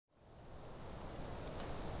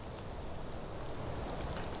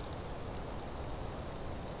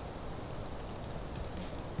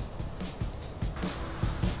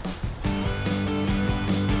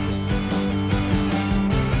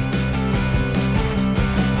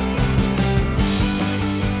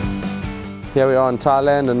Here we are in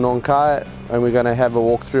Thailand in Nong Khai, and we're going to have a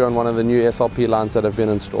walkthrough on one of the new SLP lines that have been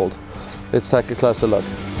installed. Let's take a closer look.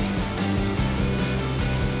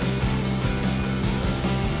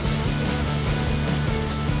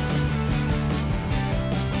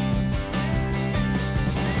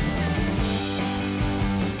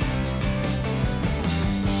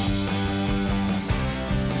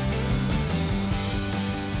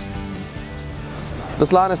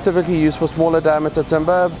 This line is typically used for smaller diameter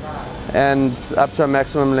timber and up to a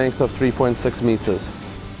maximum length of 3.6 meters.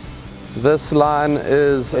 This line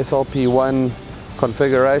is SLP1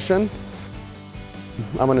 configuration.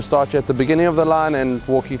 I'm going to start you at the beginning of the line and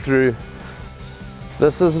walk you through.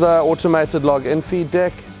 This is the automated log infeed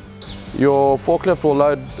deck. Your forklift will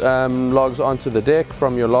load logs onto the deck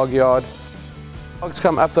from your log yard. Logs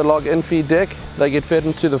come up the log infeed deck. They get fed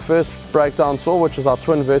into the first breakdown saw, which is our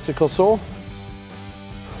twin vertical saw.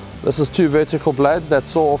 This is two vertical blades that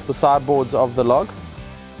saw off the sideboards of the log.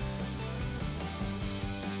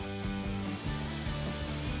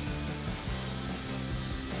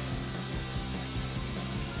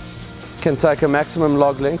 Can take a maximum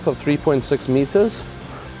log length of 3.6 meters,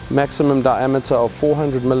 maximum diameter of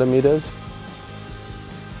 400 millimeters.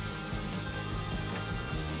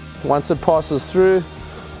 Once it passes through,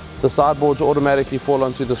 the sideboards automatically fall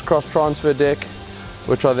onto this cross transfer deck,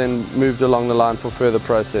 which are then moved along the line for further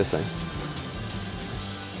processing.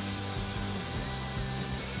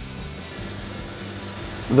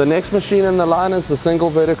 The next machine in the line is the single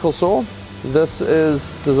vertical saw. This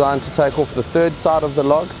is designed to take off the third side of the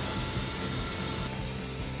log.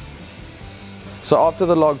 So after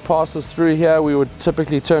the log passes through here, we would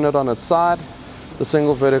typically turn it on its side. The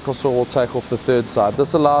single vertical saw will take off the third side.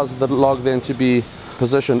 This allows the log then to be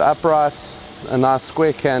positioned upright, a nice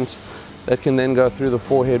square cant, that can then go through the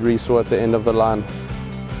forehead resaw at the end of the line.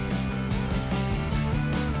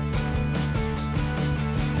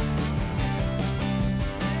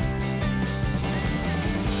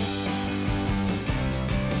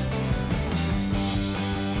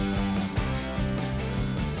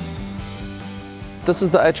 This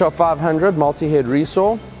is the HR500 multi-head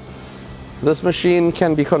resaw. This machine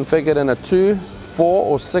can be configured in a 2, 4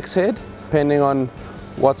 or 6 head, depending on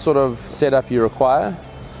what sort of setup you require.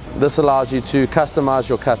 This allows you to customize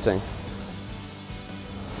your cutting.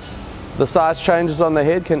 The size changes on the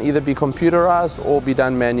head can either be computerized or be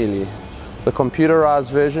done manually. The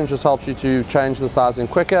computerized version just helps you to change the sizing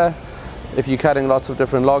quicker. If you're cutting lots of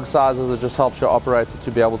different log sizes, it just helps your operator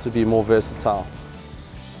to be able to be more versatile.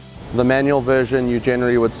 The manual version, you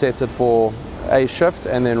generally would set it for a shift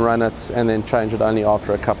and then run it and then change it only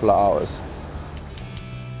after a couple of hours.